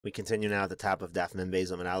We continue now at the top of Daf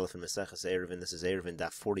Membezom and Aleph and Meseches Eruvin. This is Eruvin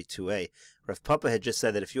Daf 42a. Rav Papa had just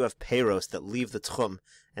said that if you have peiros that leave the tchum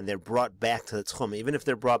and they're brought back to the tchum, even if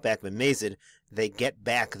they're brought back b'mezid, they get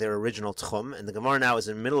back their original tchum. And the Gemara now is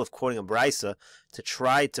in the middle of quoting a brisa to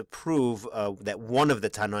try to prove that one of the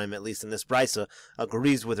Tanoim, at least in this brisa,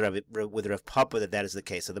 agrees with Rav Papa that that is the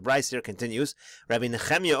case. So the brisa here continues. Rabbi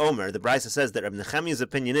Nechemia Omer, the brisa says that Rabbi Nechemia's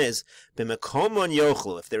opinion is b'mekomon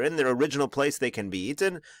yochlu. If they're in their original place, they can be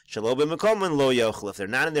eaten. Shelo b'mekomon lo yochlu. If they're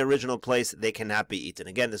not in their original place, they cannot be eaten.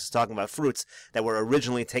 Again, this is talking about fruits that were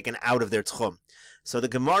originally taken out of their tchum. So the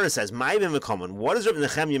Gemara says, "Mai b'mekomon." What does Rabbi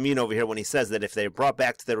Nechemia mean over here when he says that if they're brought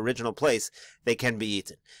back to their original place, they can be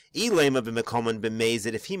eaten? Ilema b'mekomon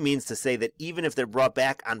b'mezid. If he means to say that even if they're brought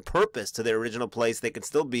back on purpose to their original place, they can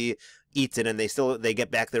still be eaten and they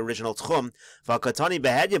get back their original tchum. V'akatani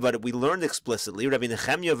behedya, but we learned explicitly, Rabbi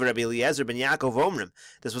Nechemia and Rabbi Eliezer ben Yaakov omrim.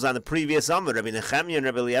 This was on the previous Amud. Rabbi Nechemia and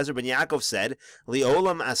Rabbi Eliezer ben Yaakov said,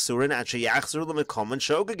 Li'olam asurin at sheyachzur l'mekomon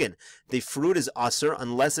shogegin. The fruit is asur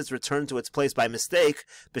unless it's returned to its place by mistake,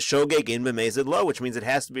 b'shogegin b'mezid lo, which means it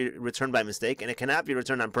has to be returned by mistake and it cannot be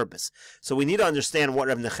returned on purpose. So we need to understand what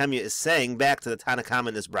Rabbi Nechemia is saying back to the Tanna Kama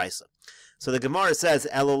in this brisa. So the Gemara says,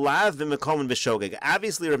 Elolav b'mekomon b'shogeg.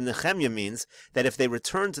 Obviously, Rabbi Nechemia means that if they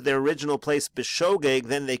return to their original place b'shogeg,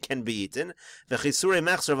 then they can be eaten. V'chisure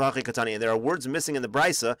mechzer v'hachi katani. And there are words missing in the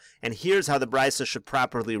brisa, and here's how the brisa should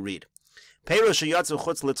properly read. Peiros sheyatzu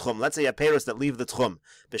chutz l'tchum. Let's say a peiros that leave the tchum.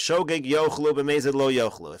 B'shogeg yochlu b'mezid lo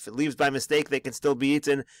yochlu. If it leaves by mistake, they can still be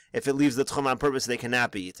eaten. If it leaves the tchum on purpose, they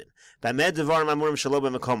cannot be eaten. B'med devarim amurim shelo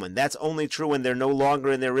b'mekomon. That's only true when they're no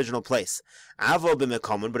longer in their original place. Avo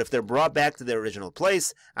b'mekomon. But if they're brought back to their original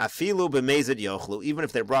place, afilu b'mezid yochlu. Even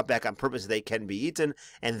if they're brought back on purpose, they can be eaten.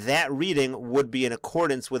 And that reading would be in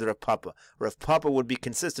accordance with Rav Papa. Rav Papa would be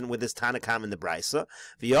consistent with this Tanna Kama in the brisa.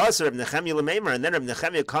 V'yasser Rav Nechemia l'meimer. And then Rav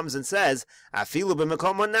Nechemia comes and says, Afilu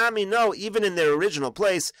b'mekomon nami, no, even in their original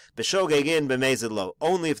place, b'shogeg in b'mezid lo.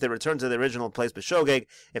 Only if they return to their original place b'shogeg.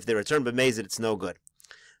 If they return b'mezid, it's no good.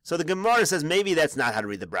 So the Gemara says maybe that's not how to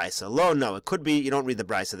read the brisa. Lo, no, it could be you don't read the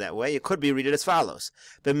brisa that way. It could be read it as follows: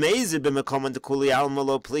 b'mezid b'mekomon dekuli alma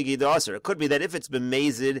lo pligi d'aser. It could be that if it's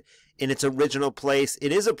b'mezid in its original place,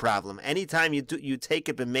 it is a problem. Anytime you take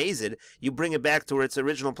it b'mezid, you bring it back to where its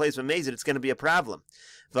original place b'mezid, it's going to be a problem.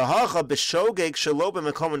 V'hacha b'shogeg shelo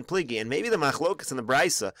b'mekomon pligi. And maybe the machlokas in the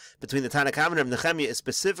brisa between the Tanna Kama and Nechemia is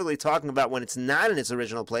specifically talking about when it's not in its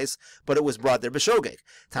original place, but it was brought there b'shogeg.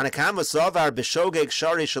 Tanna Kama savar b'shogeg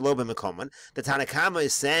shari shelo b'mekomon. The Tanna Kama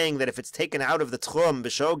is saying that if it's taken out of the tchum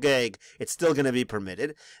b'shogeg, it's still going to be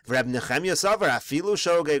permitted. Reb Nechemia savar afilu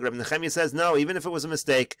shogeg. Reb Nechemia says no, even if it was a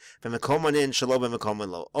mistake, b'mekomon in shelo b'mekomon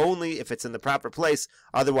lo. Only if it's in the proper place,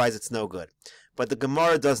 otherwise it's no good. But the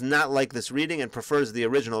Gemara does not like this reading and prefers the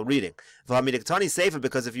original reading.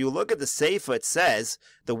 Because if you look at the Seifa, it says,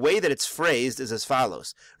 the way that it's phrased is as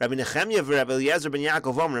follows. Rabbi Nechemia and Rabbi Eliezer ben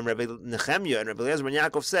Yaakov omrim. Rabbi Nechemia and Rabbi Eliezer ben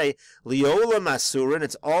Yaakov say, Liolam asurin,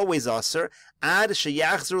 it's always asur, ad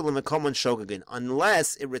sheyachzur l'mekomon shogegin,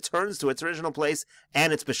 unless it returns to its original place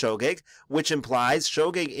and it's b'shogeg, which implies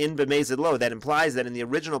shogeg in b'mezid lo. That implies that in the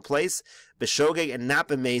original place, b'shogeg and not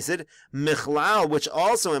b'mezid, michlal, which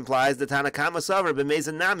also implies the Tanna Kama savar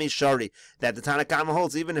b'mezid nami shari, that the Tanna Kama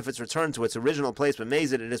holds even if it's returned to its original place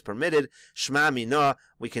b'mezid, it is permitted. Shma mina.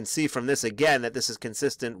 We can see from this again that this is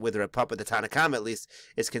consistent with Rav Papa. The Tanna Kama at least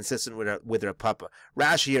is consistent with Rav Papa.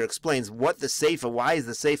 Rashi here explains what the Seifa, why does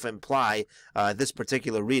the Seifa imply this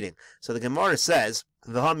particular reading. So the Gemara says,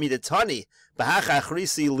 V'hamidatani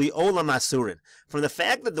b'hachachrisi li'olam asurin. From the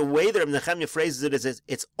fact that the way that Rabbi Nechemia phrases it is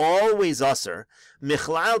it's always asur,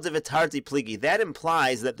 michlal devitarti pligi. That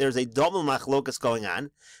implies that there's a double machlokas going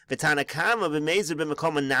on. V'Tanna Kama b'mezid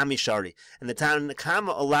b'mekomon nami shari. And the Tanna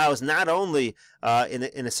Kama allows not only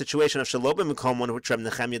in a situation of shelo b'mekomon, which Rabbi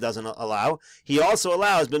Nechemia doesn't allow, he also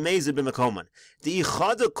allows b'mezid b'mekomon.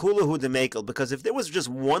 Di'ichada kulahu demekel. Because if there was just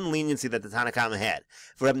one leniency that the Tanna Kama had,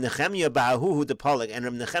 for Rabbi Nechemia ba'ahuhu depalig, and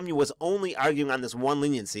Rabbi Nechemia was only arguing on this one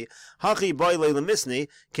leniency, Hachi boy le'lemisni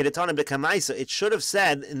kidatana b'kamaisa. It should have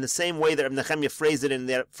said in the same way that Rabbi Nechemia phrased it in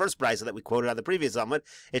their first brisa that we quoted on the previous Amud.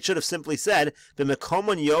 It should have simply said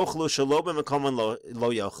b'mekomon yochlu shelo b'mekomon lo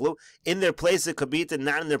yochlu. In their place it could be eaten,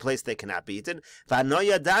 not in their place they cannot be eaten.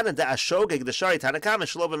 V'anoya dana da'ashogeg the shari Tanna Kama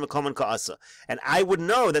shelo b'mekomon ka'asa. And I would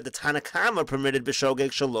know that the Tanna Kama permitted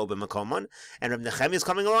b'shogeg shelo b'mekomon, and Rabbi Nechemia is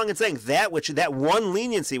coming along and saying that one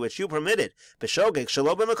leniency which you permitted b'shogeg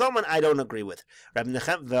shelo b'mekomon, I don't agree with. Rabbi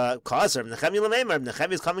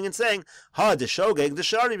Nechemia is coming and saying, Ha d'shogeg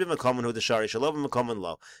d'shari b'mekomon hu d'shari shelo b'mekomon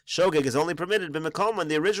lo. Shogeg is only permitted b'mekomon,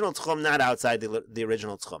 the original tchum, not outside the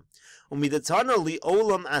original tchum. Umidatana li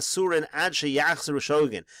olam asurin ad sheyachzeru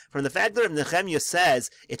shogin. From the fact that Nehemiah says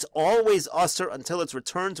it's always usher until it's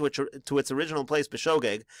returned to its original place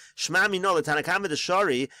b'shogeg. Shma mino the Tanakama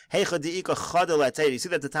deshari heicha diika chadel atayr. You see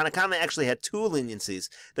that the Tanakama actually had two leniencies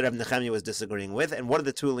that Reb Nehemiah was disagreeing with, and what are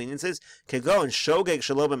the two leniencies? Kego and shogeg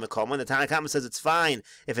shelo b'mekomon. The Tanakama says it's fine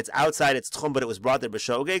if it's outside its tchum, but it was brought there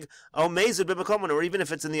b'shogeg. O mezid b'mekomon, or even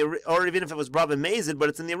if it was brought b'mezid, but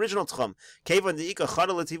it's in the original tchum. Kevon diika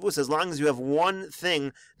chadel ativus. As long as you have one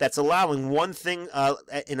thing that's allowing one thing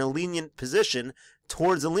in a lenient position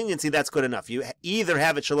towards a leniency, that's good enough. You either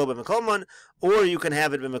have it shelo b'mekomon, or you can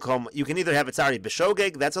have it b'mekomon. You can either have it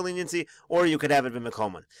b'shogeg, that's a leniency, or you could have it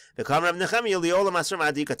b'mekomon.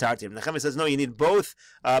 Nehemiah says no, you need both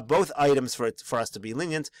items for us to be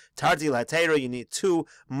lenient. Tarti l'hatera, you need two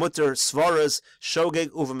mutter svaras,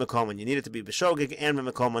 shogeg u'v'mekomon. You need it to be b'shogeg and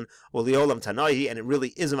b'mekomon. U'liolam tanai, and it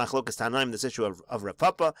really is a machlokas tanaim, this issue of Rav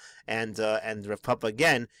Papa, and Rav Papa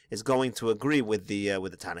again is going to agree with the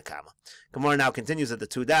Tanakama. Gemara now continues at the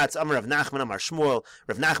two dots. Amar Rav Nachman, Amar Shmuel.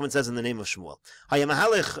 Rav Nachman says in the name of Shmuel,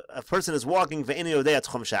 a person is walking ve'eni yodei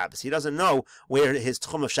tchum Shabbos. He doesn't know where his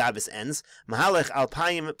tchum of Shabbos ends. Mahalech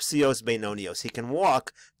alpayim psios beinonios. He can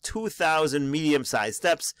walk 2,000 medium-sized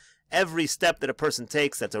steps. Every step that a person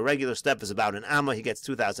takes, that's a regular step, is about an amma. He gets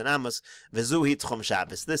 2,000 ammas. Vezuhi tchum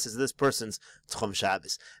Shabbos. This is this person's tchum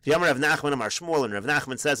Shabbos. V'yamar Rav Nachman Amar Shmuel, and Rav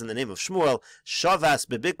Nachman says in the name of Shmuel, Shavas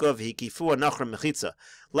bebikov hikifua nachram mechitza.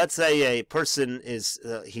 Let's say a person is,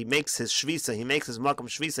 he makes his shvisa, he makes his makam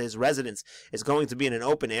shvisa, his residence is going to be in an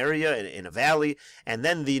open area, in a valley, and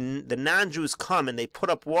then the non-Jews come and they put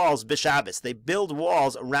up walls b'Shabbos. They build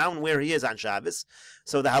walls around where he is on Shabbos.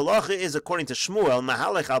 So the halacha is, according to Shmuel,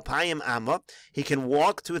 mahalech alpayim amma, he can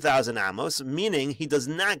walk 2,000 amos, meaning he does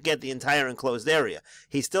not get the entire enclosed area.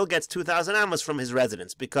 He still gets 2,000 amos from his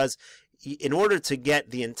residence, because in order to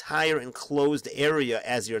get the entire enclosed area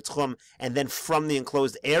as your tchum, and then from the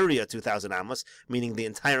enclosed area 2,000 amos, meaning the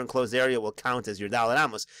entire enclosed area will count as your dalet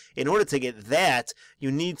amos. In order to get that,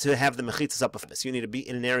 you need to have the mechitzas up before Shabbos. You need to be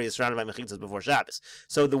in an area surrounded by mechitzas before Shabbos.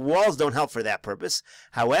 So the walls don't help for that purpose.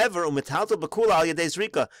 However, umetalto b'kula al yadei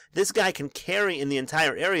zrika, this guy can carry in the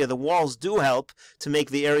entire area. The walls do help to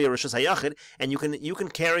make the area rishus hayachid, and you can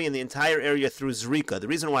carry in the entire area through zrika. The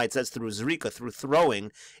reason why it says through zrika, through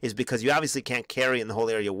throwing, is because you obviously can't carry in the whole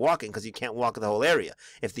area walking, because you can't walk the whole area.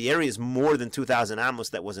 If the area is more than 2,000 amos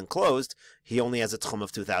that was enclosed, he only has a tchum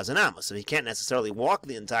of 2,000 amos, so he can't necessarily walk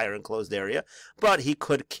the entire enclosed area, but he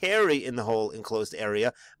could carry in the whole enclosed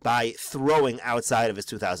area by throwing outside of his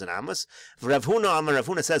 2,000 amos. Rav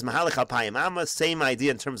Huna says mahalech alpayim amos, same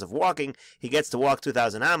idea in terms of walking. He gets to walk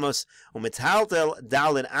 2,000 amos, umetaltel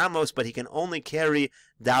dalid amos, but he can only carry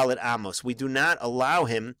dalid amos. We do not allow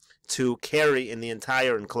him to carry in the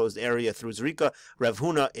entire enclosed area through Zrika. Rav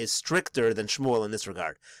Huna is stricter than Shmuel in this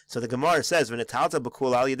regard. So the Gemara says, "V'netalta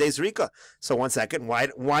b'kul al yedei Zrika." So one second,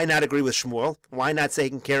 why not agree with Shmuel? Why not say he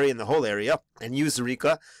can carry in the whole area and use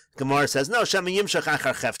Zrika? Gemara says, no, Shamayim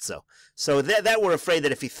Shachachar Cheftzo. So that we're afraid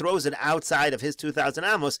that if he throws it outside of his 2,000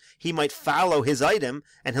 amos, he might follow his item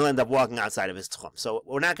and he'll end up walking outside of his tchum. So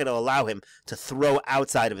we're not going to allow him to throw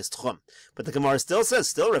outside of his tchum. But the Gemara still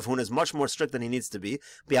says, Rav Huna is much more strict than he needs to be.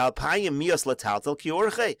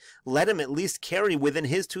 Let him at least carry within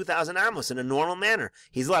his 2,000 amos in a normal manner.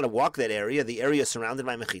 He's allowed to walk that area. The area is surrounded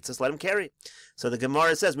by mechitzas. Let him carry. So the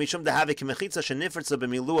Gemara says,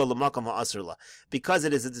 because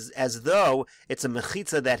it is as though it's a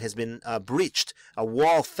mechitza that has been breached. A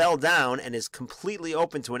wall fell down and is completely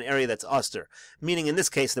open to an area that's uster. Meaning in this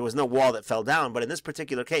case, there was no wall that fell down, but in this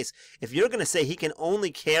particular case, if you're going to say he can only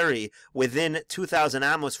carry within 2,000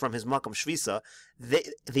 amos from his makam shvisa,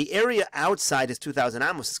 the area outside his 2,000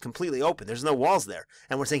 amos is completely open. There's no walls there.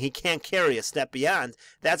 And we're saying he can't carry a step beyond.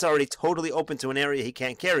 That's already totally open to an area he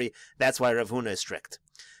can't carry. That's why Rav Huna is strict.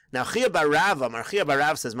 Now, Chia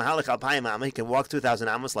Barav says, Mahalech alpayim amma, he can walk 2,000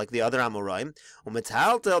 amos like the other Amoraim,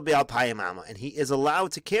 umetaltel be'alpayim amma, and he is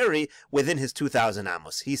allowed to carry within his 2,000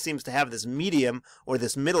 amos. He seems to have this medium or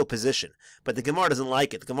this middle position, but the Gemara doesn't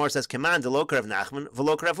like it. The Gemara says, Keman delok Rav Nachman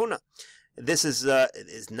v'lok Rav Huna. This is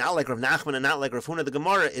not like Rav Nachman and not like Rav Huna. The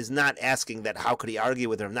Gemara is not asking that how could he argue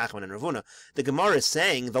with Rav Nachman and Rav Huna. The Gemara is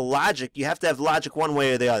saying the logic, you have to have logic one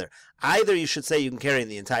way or the other. Either you should say you can carry in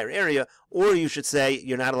the entire area, or you should say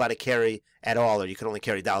you're not allowed to carry at all, or you can only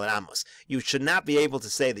carry Dalet Amos. You should not be able to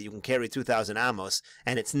say that you can carry 2,000 Amos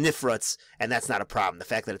and it's nifratz, and that's not a problem. The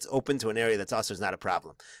fact that it's open to an area that's usher is not a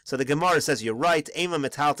problem. So the Gemara says, you're right, Ema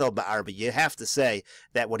metaltel ba'arba. You have to say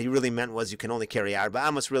that what he really meant was you can only carry Arba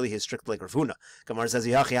Amos. Really, he's strict like Rav Huna. Gemara says,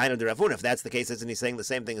 Yachi hainu de Rav Huna. If that's the case, isn't he saying the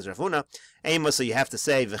same thing as Rav Huna? Ema, so you have to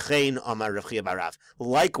say, V'chein Amar Rav Chia Barav.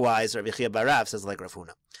 Likewise, Rav Chia Barav says like Rav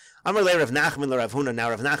Huna. Amar le Rav Nachman le Rav Huna.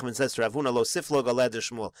 Now Rav Nachman says to Rav Huna, Lo siflo galed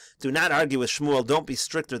Shmuel. Do not argue with Shmuel. Don't be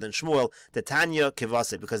stricter than Shmuel. The Tanya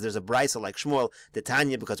kivase, because there's a brisa like Shmuel. The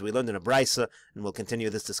Tanya, because we learned in a brisa, and we'll continue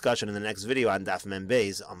this discussion in the next video on Daf Mem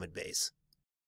Beis Amud Beis.